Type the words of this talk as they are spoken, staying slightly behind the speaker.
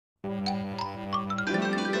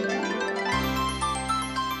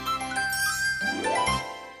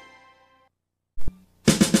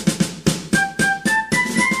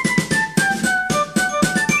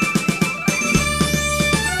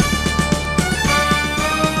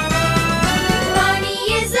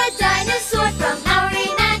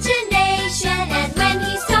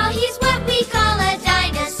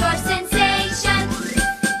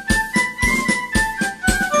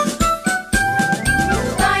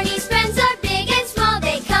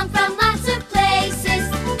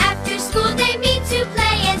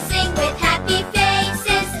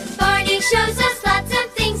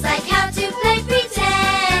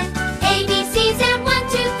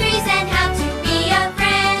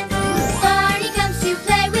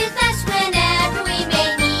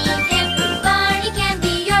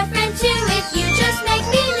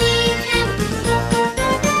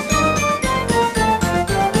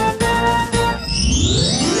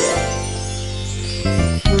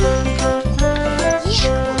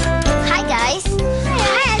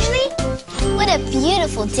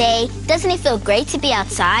beautiful day. Doesn't it feel great to be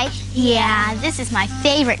outside? Yeah, this is my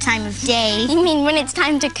favorite time of day. You mean when it's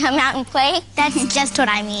time to come out and play? That's just what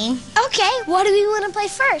I mean. Okay, what do we want to play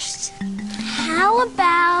first? How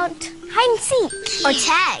about hide and seek? Or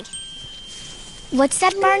tag? What's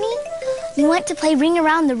that, Barney? We want to play Ring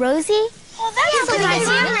Around the Rosie? Oh, that's a good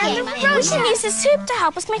idea. We can use this hoop to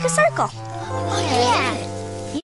help us make a circle. Oh, yeah.